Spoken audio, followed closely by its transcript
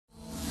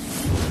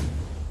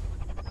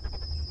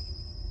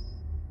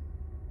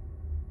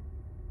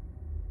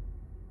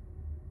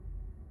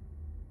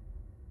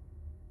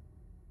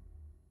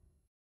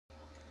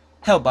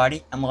Hello,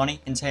 buddy. I'm Lonnie,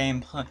 and today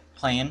I'm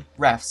playing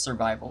Raft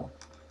Survival.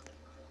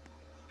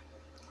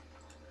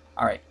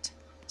 Alright,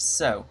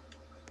 so,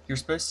 you're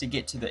supposed to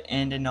get to the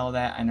end and all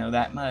that, I know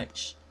that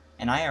much.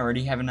 And I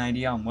already have an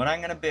idea on what I'm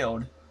going to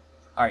build.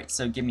 Alright,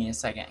 so give me a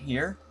second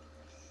here.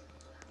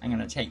 I'm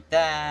going to take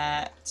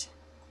that.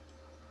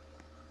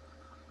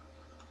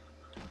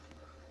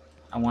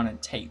 I want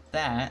to take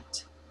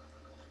that.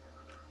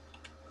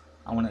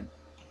 I want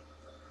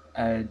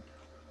to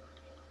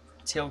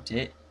tilt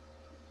it.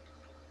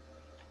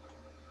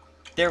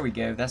 There we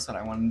go, that's what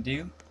I want to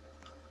do.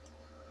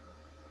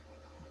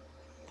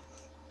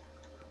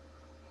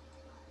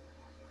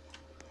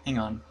 Hang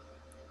on.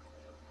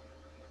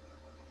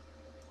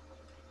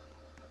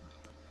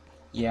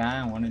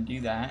 Yeah, I want to do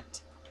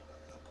that.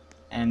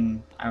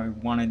 And I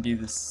want to do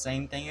the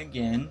same thing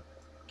again.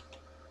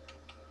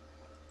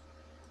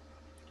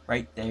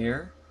 Right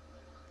there.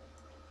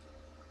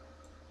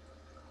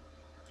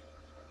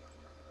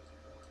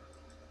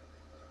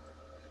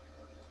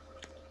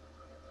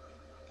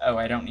 Oh,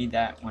 I don't need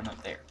that one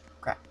up there.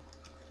 Crap.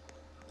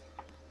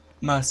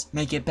 Must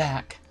make it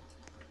back.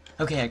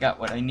 Okay, I got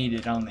what I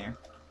needed on there.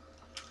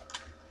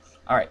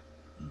 Alright.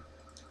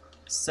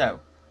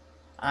 So,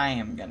 I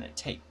am gonna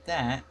take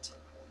that.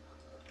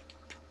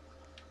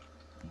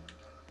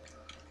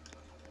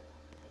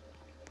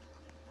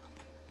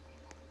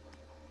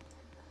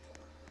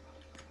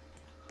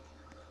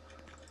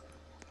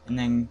 And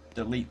then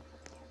delete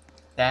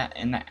that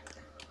and that.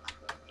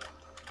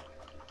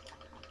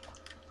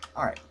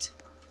 Alright.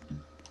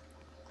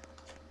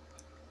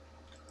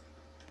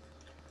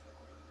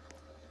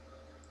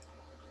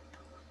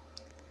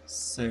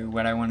 So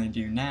what I want to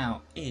do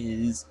now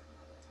is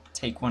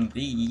take one of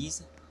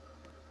these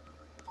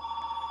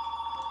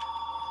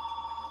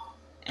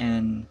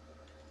and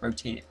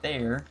rotate it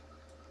there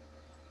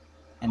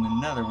and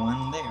another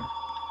one there.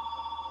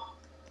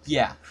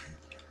 Yeah.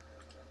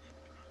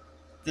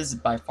 This is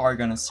by far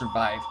gonna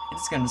survive.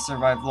 It's gonna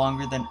survive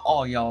longer than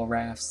all y'all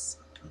rafts.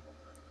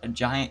 A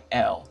giant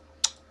L.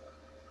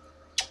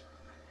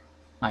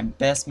 My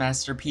best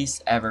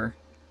masterpiece ever.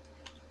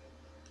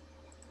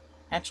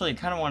 Actually, I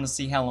kind of want to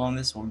see how long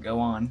this will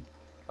go on.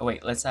 Oh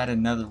wait, let's add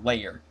another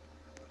layer.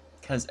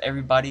 Because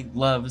everybody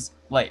loves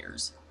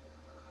layers.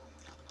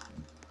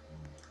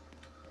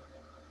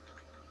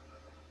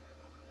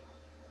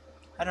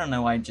 I don't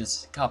know, I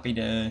just copied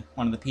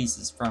one of the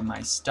pieces from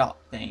my stock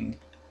thing.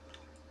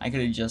 I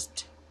could have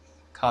just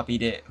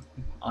copied it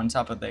on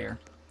top of there.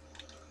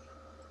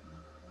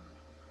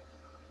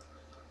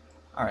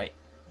 Alright.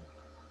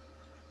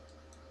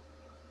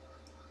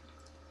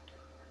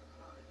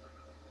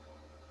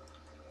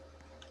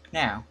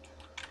 Now,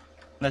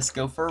 let's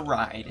go for a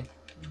ride.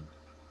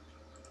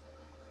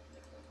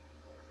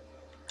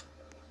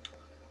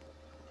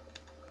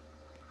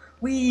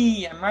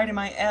 Whee! I'm riding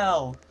my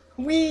L.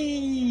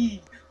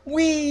 Whee!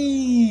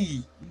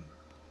 Whee!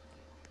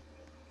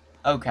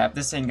 Oh crap,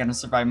 this ain't gonna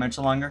survive much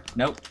longer.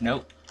 Nope,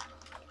 nope.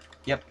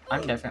 Yep,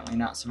 I'm definitely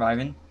not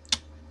surviving.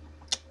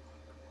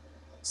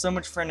 So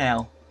much for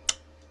now.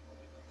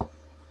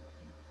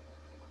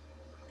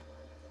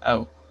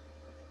 Oh.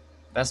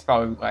 That's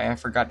probably why I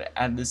forgot to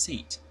add the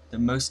seat. The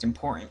most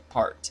important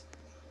part.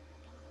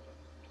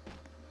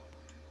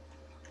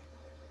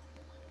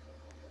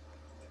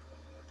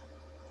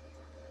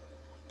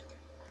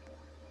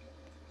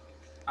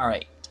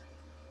 Alright.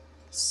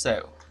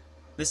 So,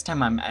 this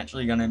time I'm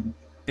actually gonna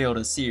build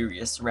a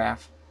serious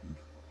raft.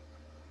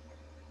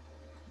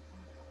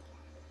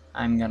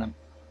 I am gonna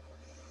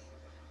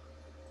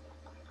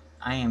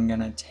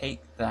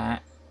take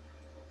that,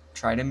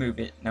 try to move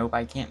it. Nope,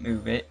 I can't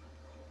move it.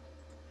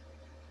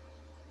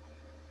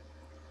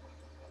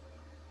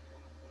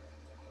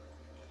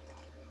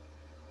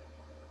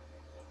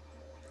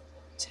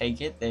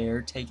 Take it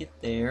there, take it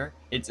there.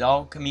 It's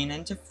all coming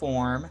into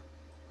form.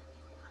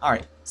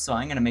 Alright, so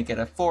I'm gonna make it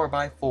a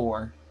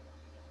 4x4.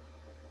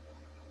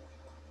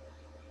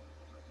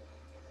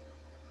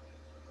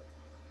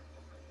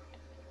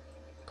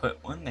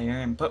 Put one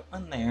there and put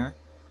one there.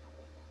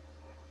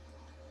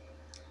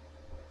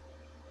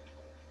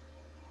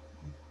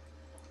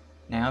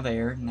 Now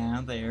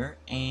there,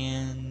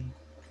 and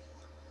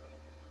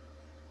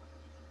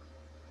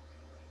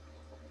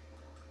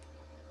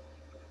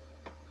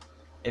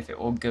if it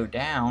will go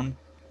down,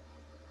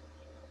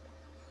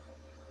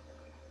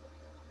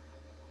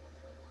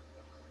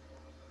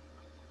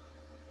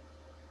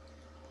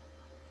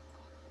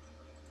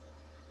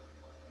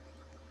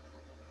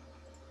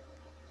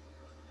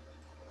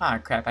 ah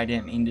crap, I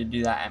didn't mean to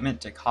do that, I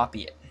meant to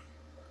copy it.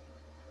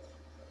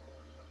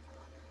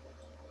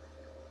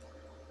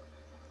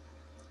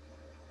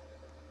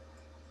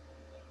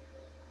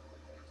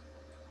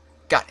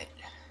 Got it.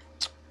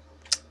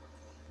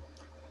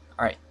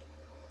 Alright.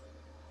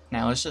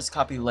 Now let's just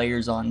copy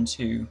layers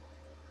onto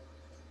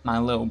my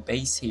little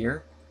base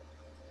here.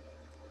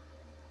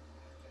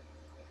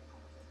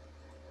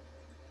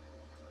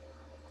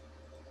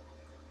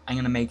 I'm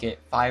gonna make it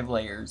 5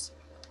 layers.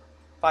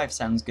 5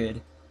 sounds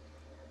good.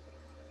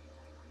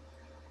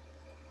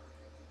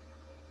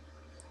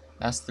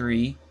 That's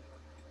 3.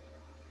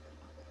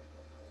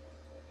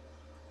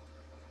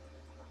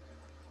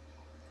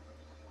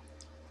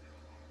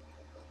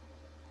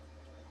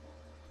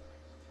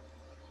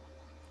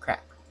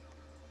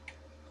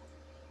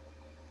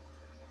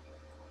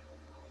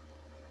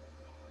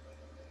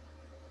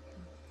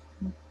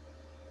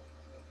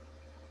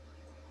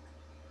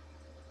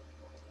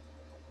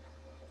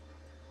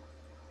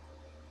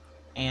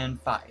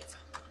 and 5.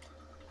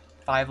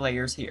 5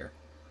 layers here.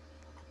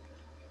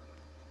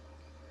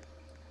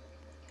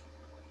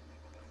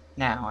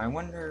 Now, I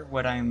wonder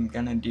what I'm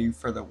gonna do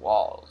for the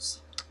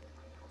walls.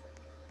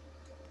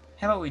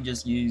 How about we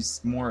just use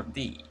more of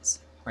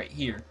these right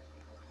here?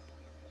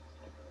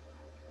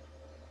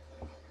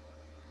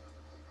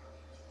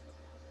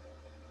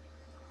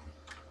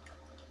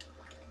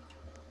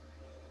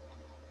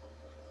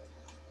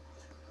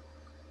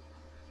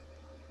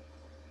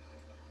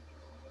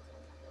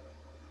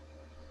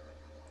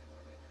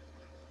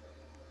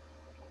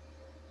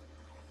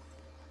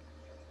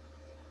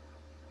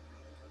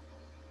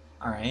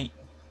 Alright,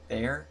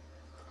 there.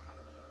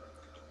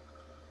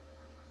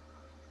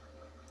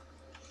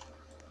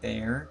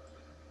 There.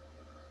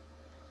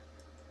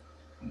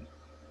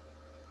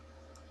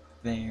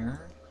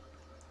 There.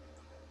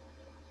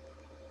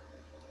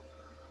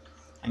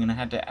 I'm gonna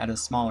have to add a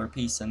smaller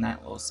piece in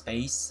that little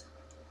space.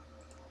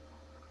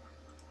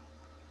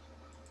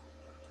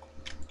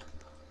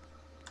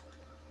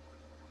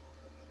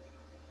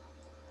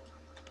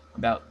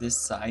 About this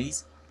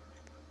size.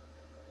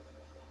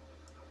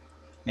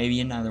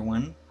 Maybe another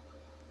one.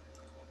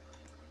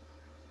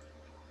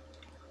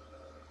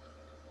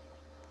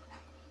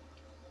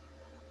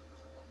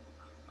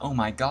 Oh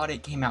my god,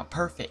 it came out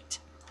perfect.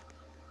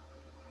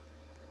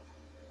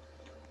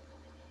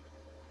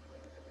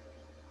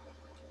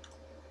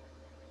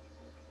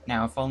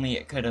 Now, if only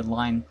it could have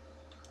line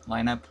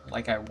up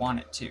like I want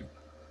it to.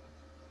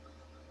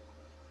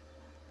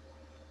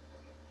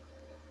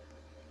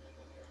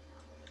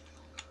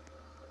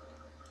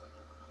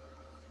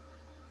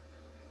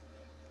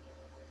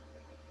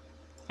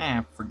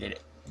 Forget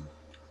it.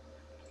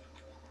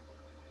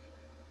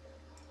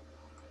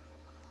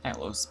 That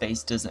little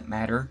space doesn't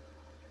matter.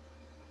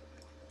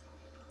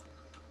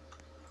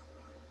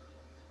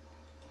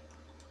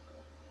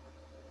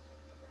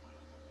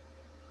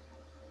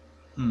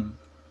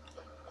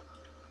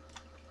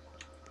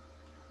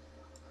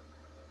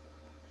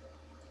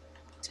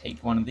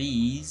 Take one of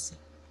these.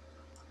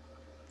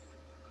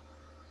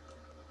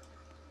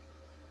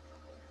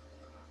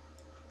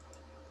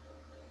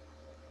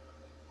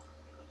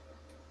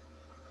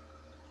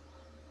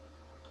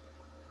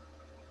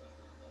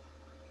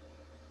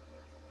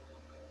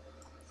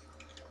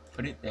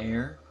 Put it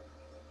there.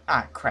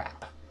 Ah,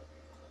 crap.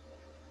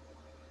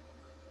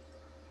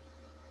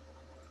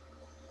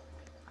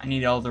 I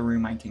need all the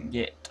room I can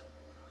get.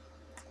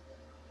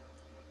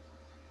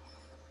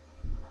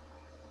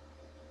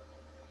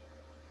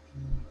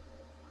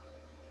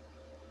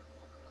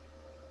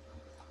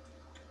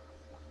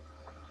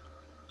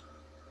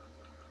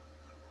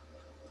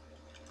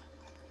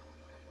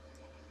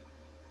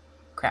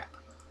 Crap.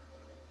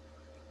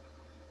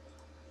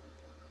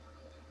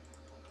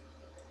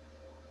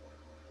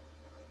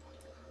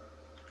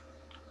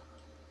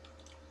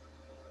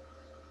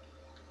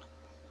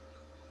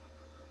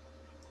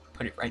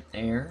 Put it right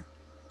there.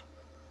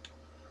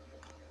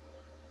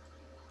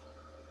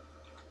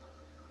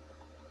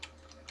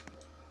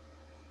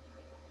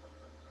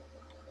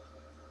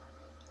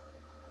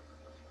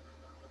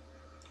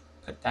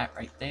 Put that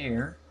right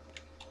there.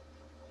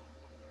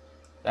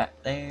 That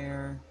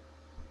there.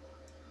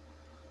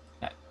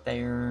 That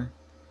there.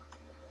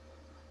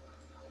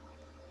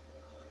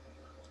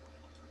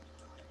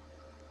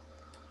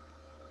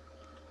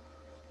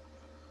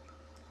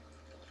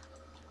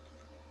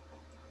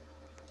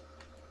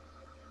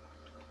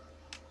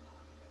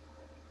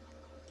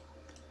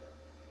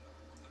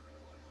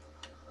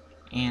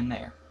 And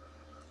there.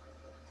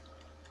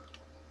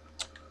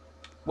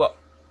 Whoa.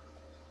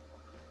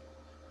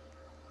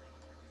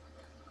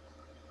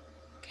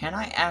 Can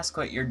I ask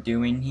what you're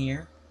doing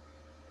here?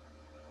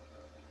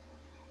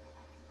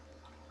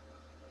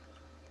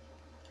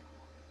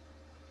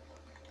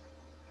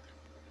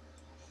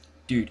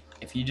 Dude,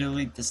 if you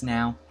delete this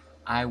now,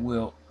 I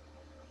will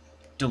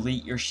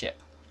delete your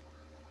ship.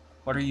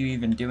 What are you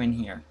even doing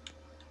here?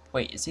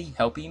 Wait, is he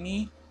helping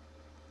me?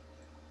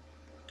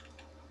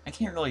 I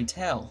can't really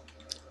tell.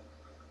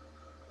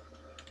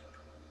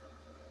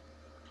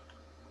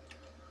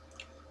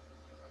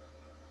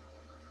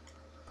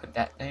 Put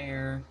that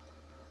there.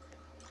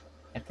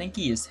 I think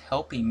he is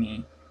helping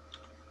me.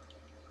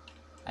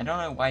 I don't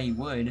know why he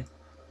would.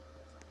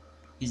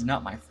 He's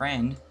not my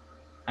friend.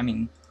 I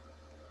mean,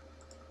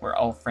 we're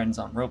all friends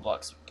on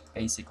Roblox,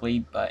 basically,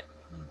 but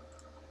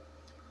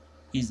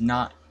he's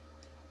not,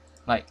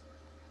 like,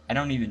 I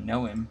don't even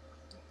know him.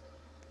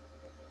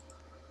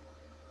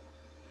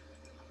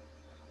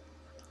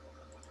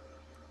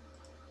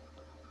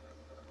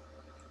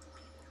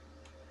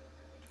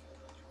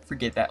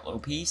 Forget that low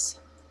piece.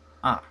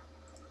 Ah.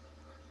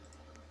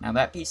 Now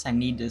that piece I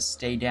need to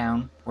stay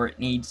down where it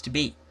needs to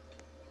be.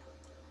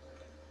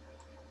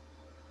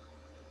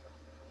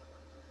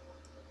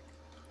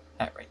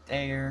 That right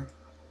there.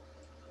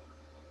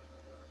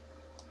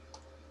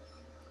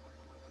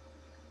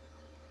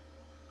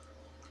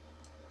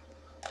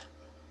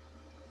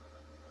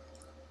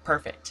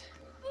 Perfect.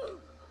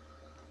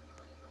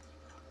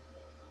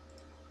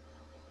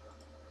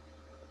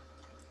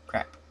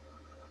 Crap.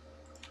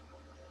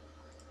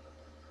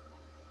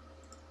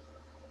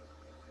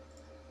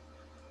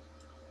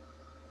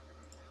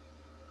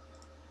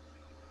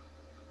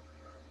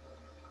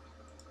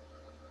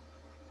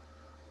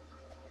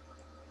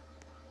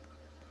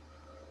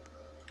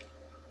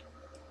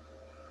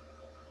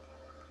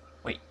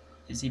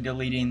 Is he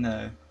deleting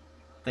the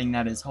thing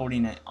that is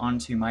holding it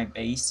onto my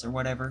base or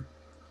whatever?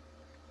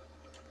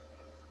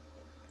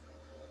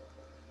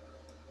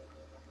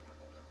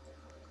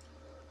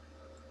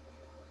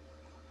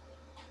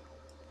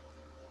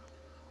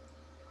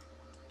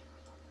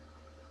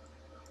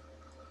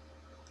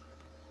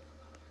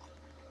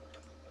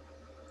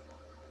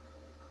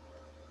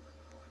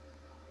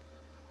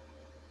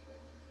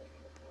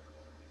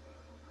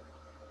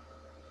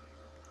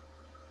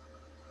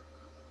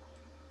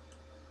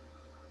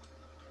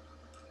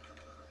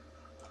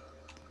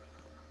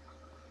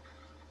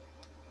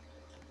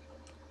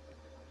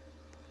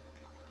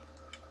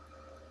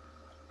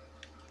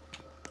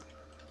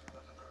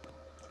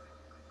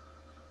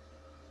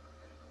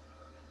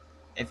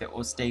 If it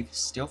will stay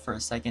still for a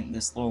second,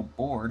 this little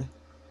board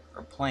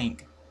or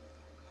plank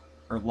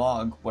or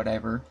log,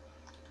 whatever,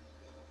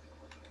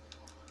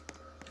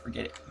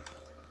 forget it.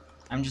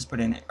 I'm just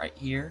putting it right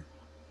here.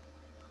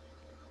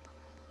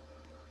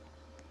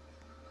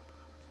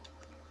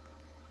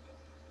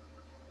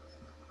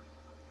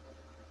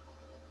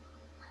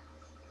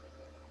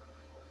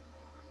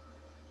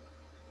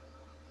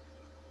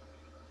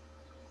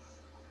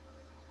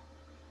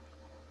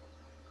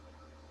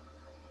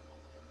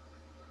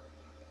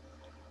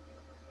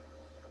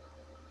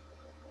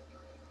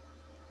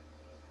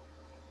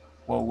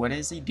 Well, what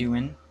is he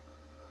doing?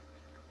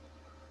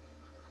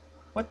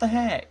 What the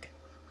heck?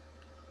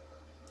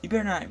 You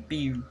better not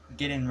be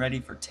getting ready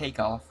for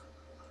takeoff.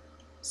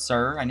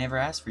 Sir, I never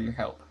asked for your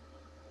help.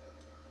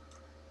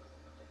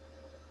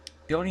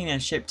 Building a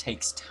ship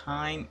takes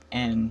time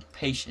and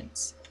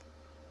patience.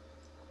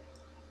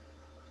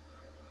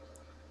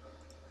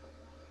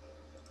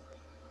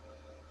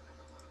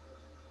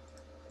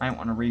 I might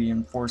want to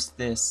reinforce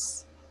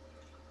this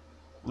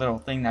little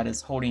thing that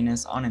is holding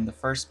us on in the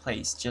first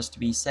place just to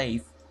be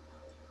safe.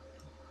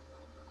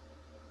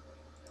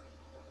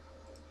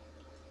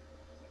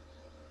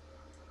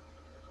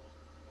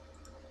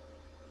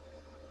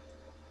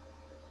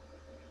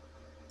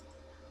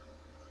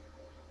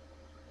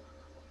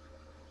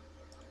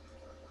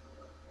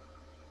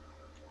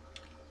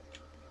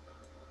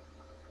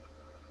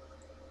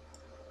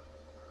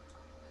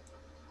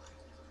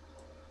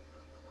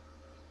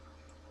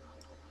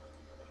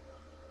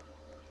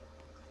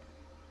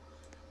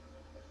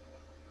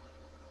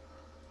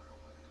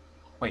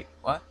 Wait,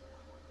 what?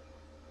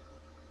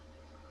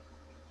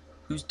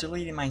 Who's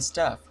deleting my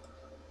stuff?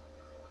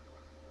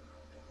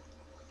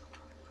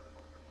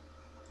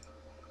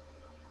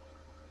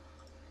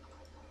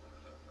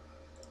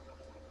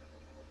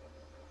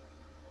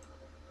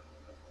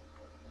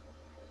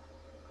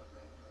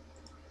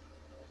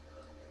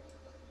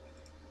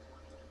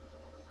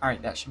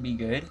 Alright, that should be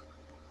good.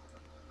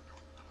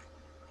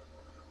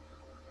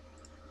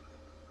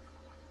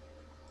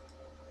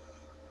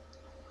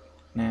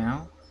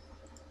 Now,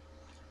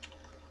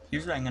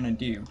 here's what I'm going to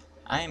do.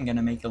 I am going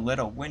to make a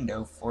little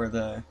window for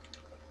the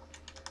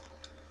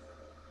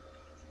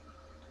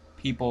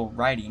people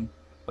writing.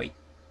 Wait.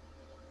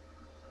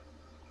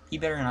 He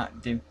better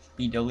not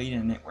be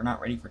deleting it. We're not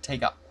ready for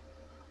takeoff.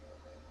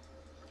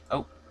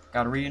 Oh,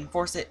 gotta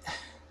reinforce it.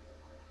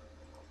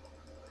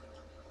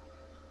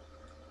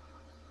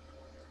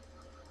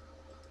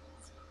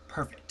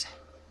 Perfect.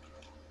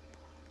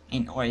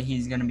 Ain't no way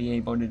he's gonna be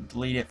able to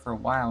delete it for a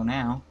while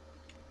now.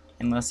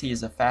 Unless he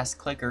is a fast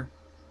clicker.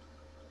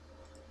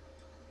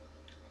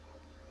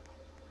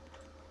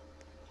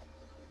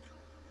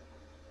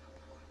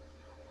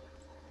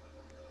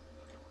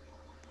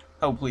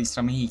 Oh, please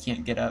tell me he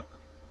can't get up.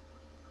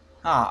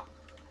 Ah,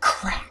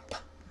 crap.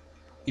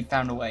 He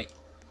found a way.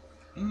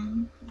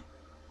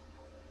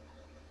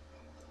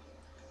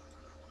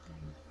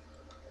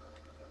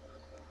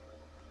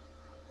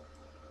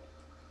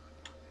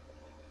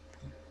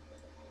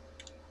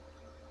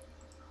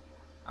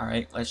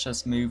 Alright, let's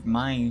just move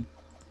my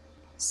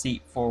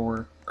seat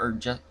forward. Or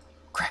just...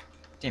 Crap.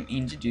 Didn't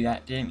mean to do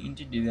that. Didn't mean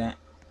to do that.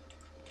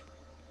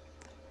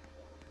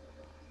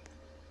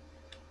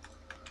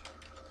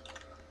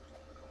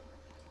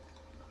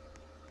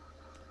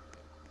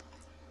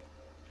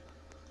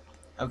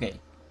 Okay.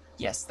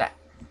 Yes, that.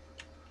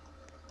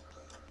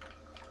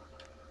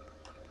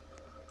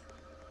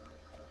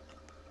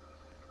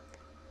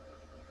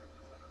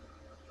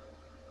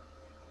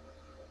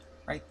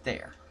 Right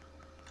there.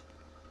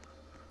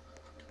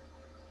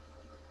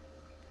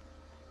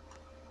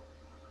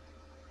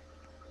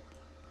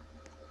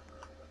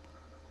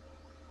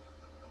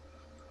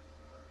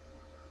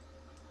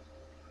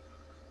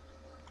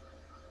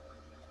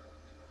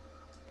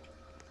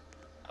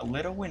 A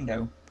little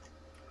window.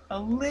 A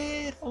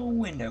little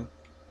window.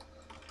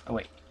 Oh,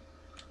 wait.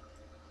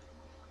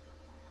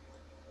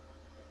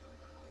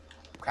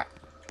 Crap.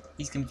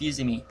 He's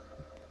confusing me.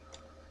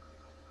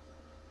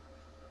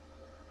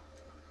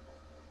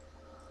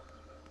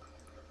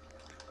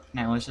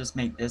 Now let's just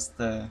make this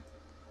the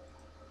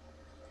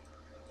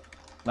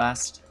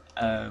last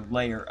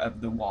layer of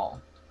the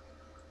wall.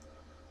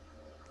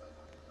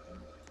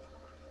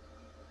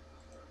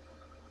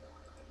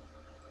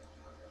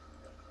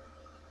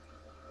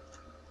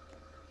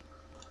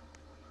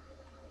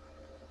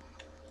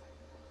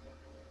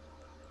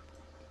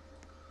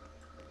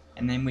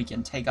 and then we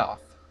can take off.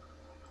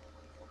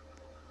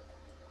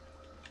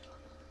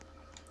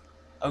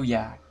 Oh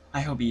yeah,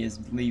 I hope he is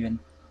leaving.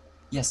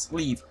 Yes,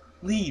 leave!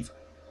 Leave!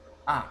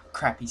 Ah,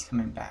 crap, he's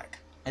coming back.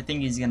 I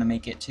think he's gonna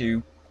make it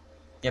too.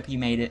 Yep, he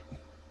made it.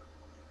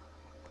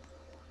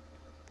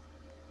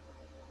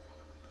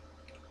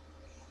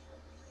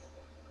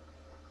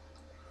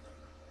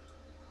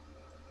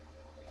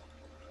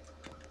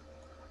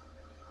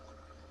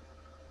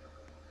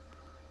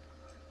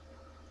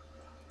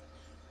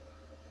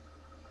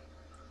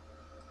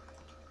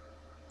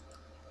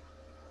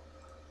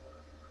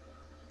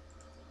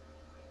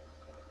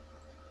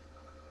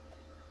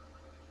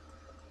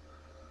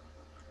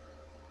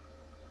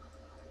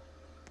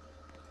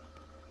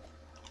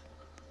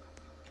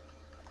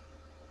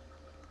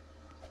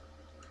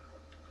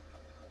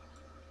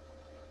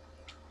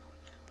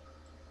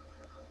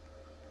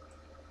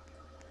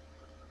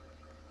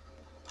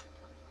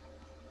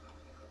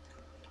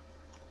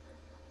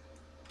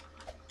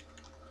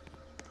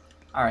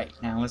 Alright,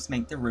 now let's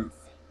make the roof.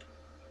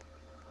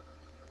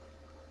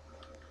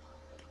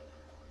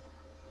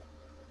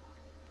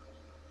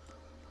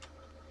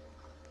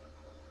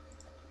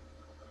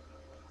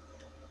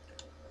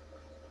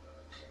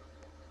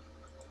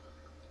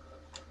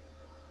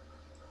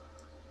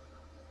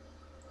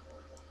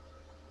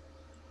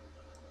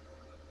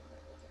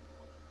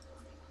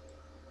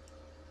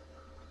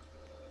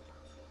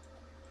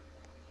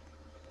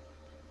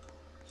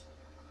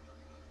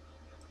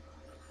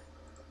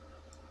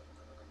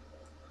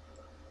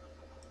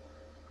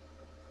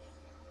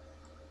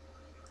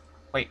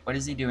 Wait, what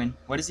is he doing?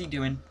 What is he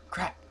doing?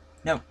 Crap!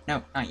 No,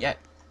 no, not yet.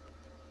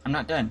 I'm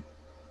not done.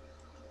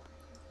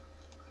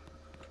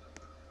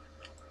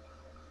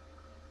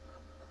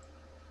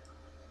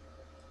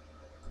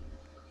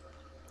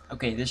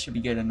 Okay, this should be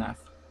good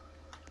enough.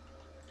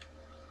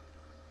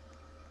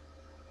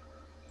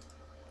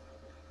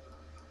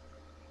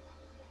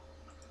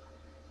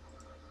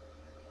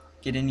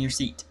 Get in your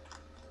seat.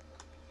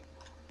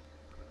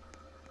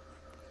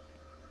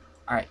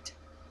 Alright.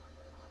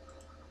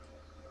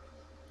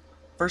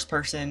 First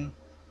person.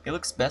 It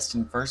looks best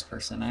in first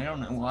person. I don't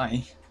know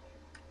why.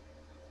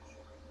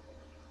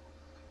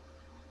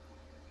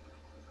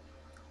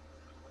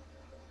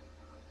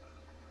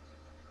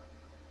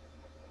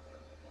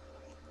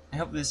 I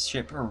hope this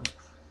ship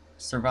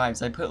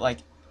survives. I put like,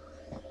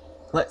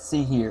 let's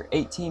see here,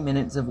 18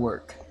 minutes of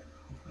work.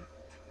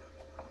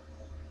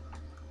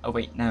 Oh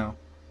wait, no.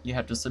 You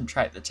have to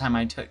subtract the time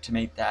I took to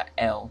make that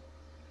L.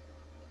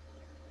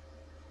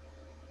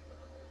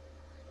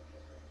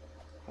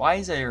 Why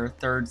is there a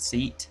third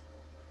seat?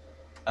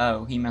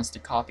 Oh, he must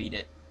have copied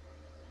it.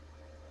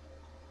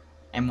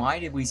 And why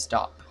did we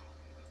stop?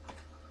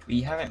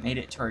 We haven't made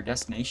it to our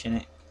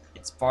destination.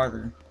 It's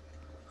farther.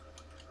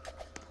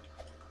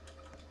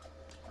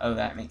 Oh,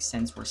 that makes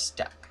sense. We're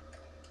stuck.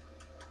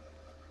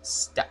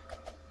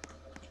 Stuck.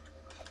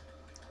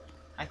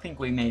 I think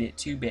we made it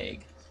too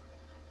big.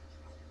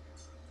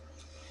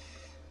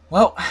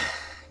 Well,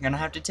 gonna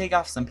have to take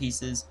off some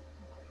pieces.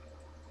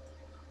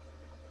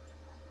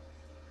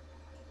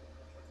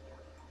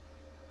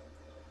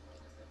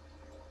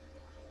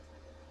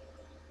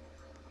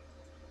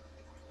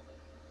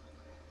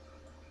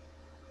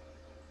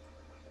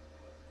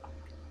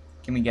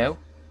 Can we go?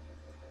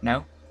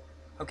 No?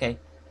 Okay.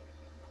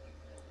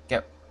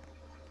 Go.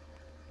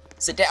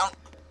 Sit down.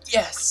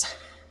 Yes!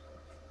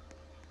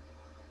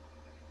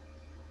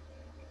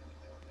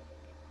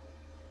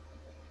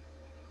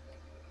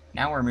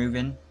 Now we're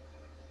moving.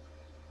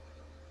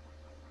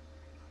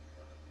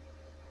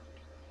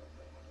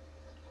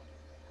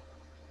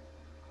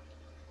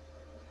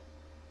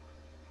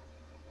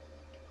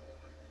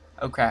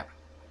 Oh crap.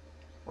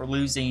 We're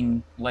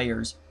losing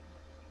layers.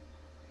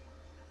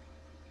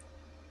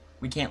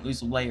 We can't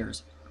lose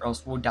layers, or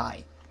else we'll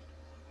die.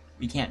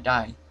 We can't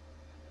die.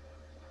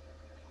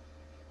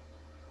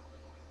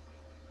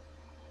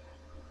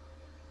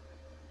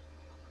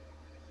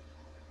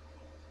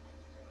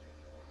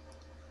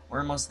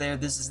 We're almost there.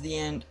 This is the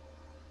end.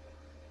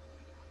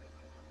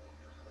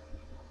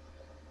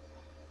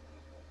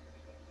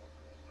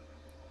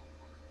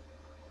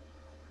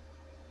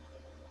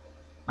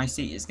 My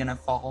seat is gonna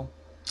fall.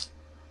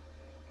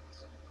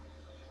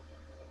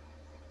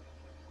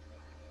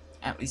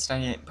 At least I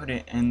didn't put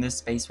it in this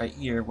space right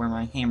here where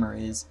my hammer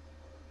is.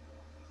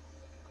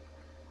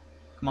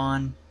 Come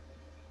on.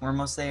 We're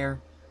almost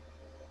there.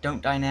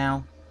 Don't die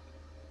now.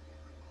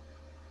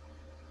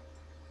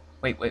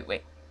 Wait, wait,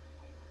 wait.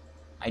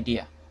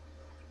 Idea.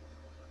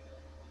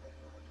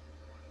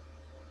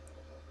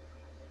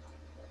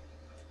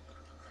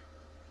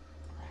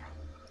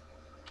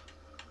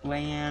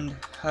 Land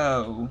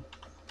ho.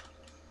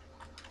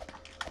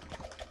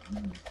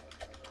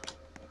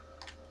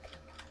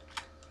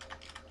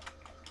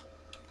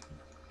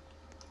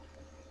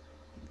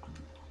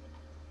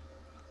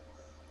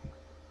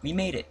 We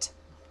made it.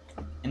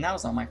 And that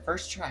was on my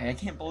first try. I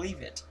can't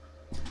believe it.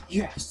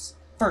 Yes!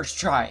 First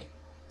try!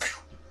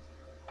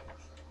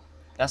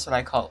 That's what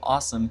I call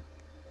awesome.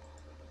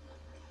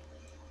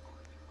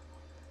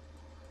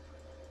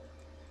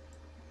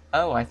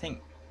 Oh, I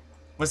think...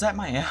 Was that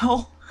my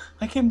L?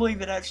 I can't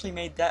believe it actually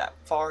made that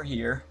far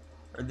here.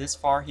 Or this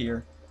far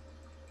here.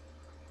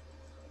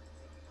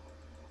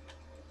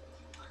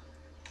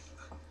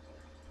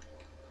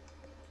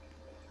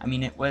 I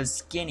mean, it was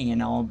skinny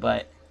and all,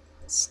 but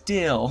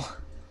still,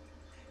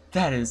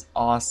 that is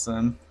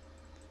awesome.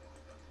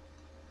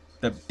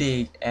 The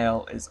big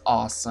L is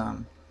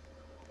awesome.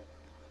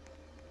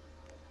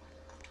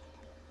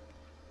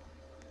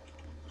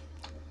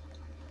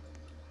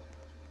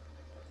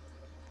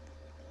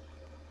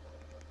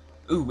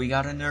 Ooh, we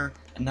got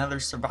another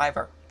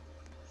survivor.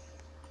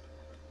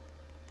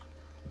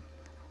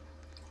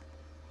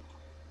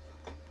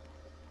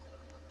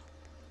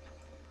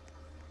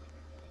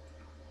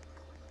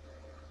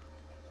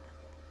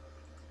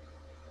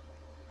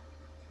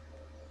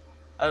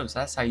 Oh, so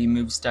that's how you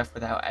move stuff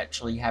without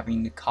actually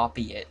having to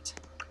copy it.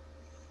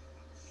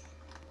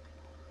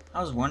 I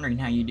was wondering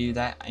how you do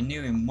that. I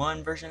knew in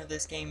one version of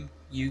this game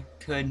you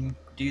could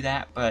do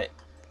that, but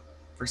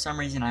for some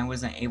reason I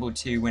wasn't able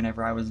to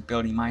whenever I was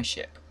building my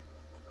ship.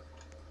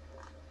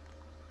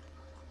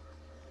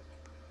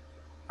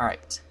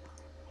 Alright.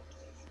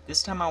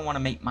 This time I want to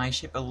make my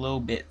ship a little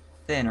bit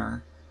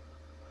thinner.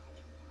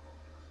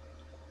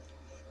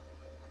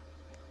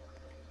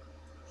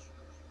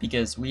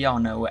 Because we all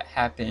know what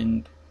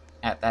happened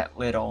at that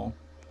little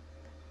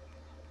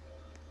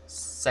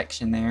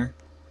section there.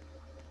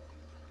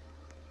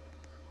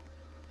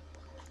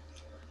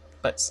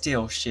 But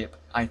still, ship,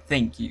 I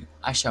thank you.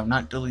 I shall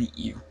not delete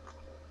you.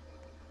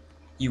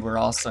 You were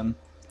awesome.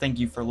 Thank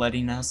you for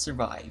letting us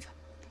survive.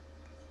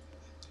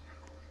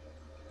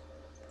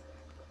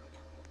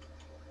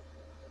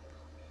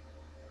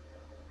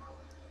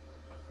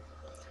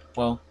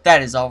 Well,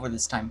 that is all for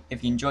this time.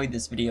 If you enjoyed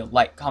this video,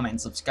 like, comment,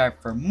 and subscribe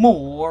for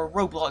more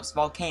Roblox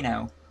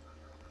Volcano.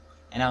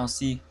 And I'll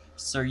see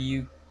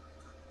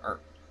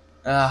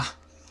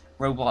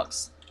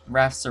Roblox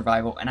Raft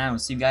Survival, and I will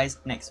see you guys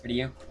next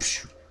video.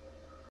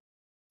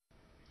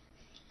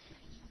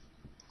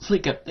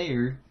 Click up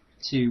there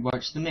to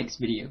watch the next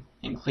video,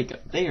 and click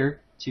up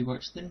there to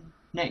watch the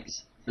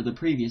next, for the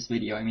previous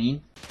video, I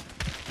mean.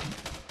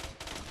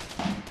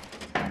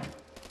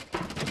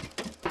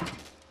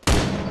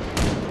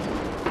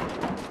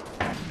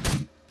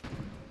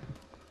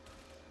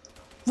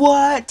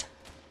 What?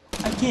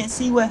 I can't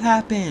see what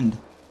happened.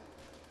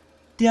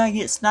 Did I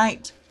get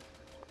sniped?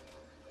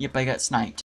 Yep, I got sniped.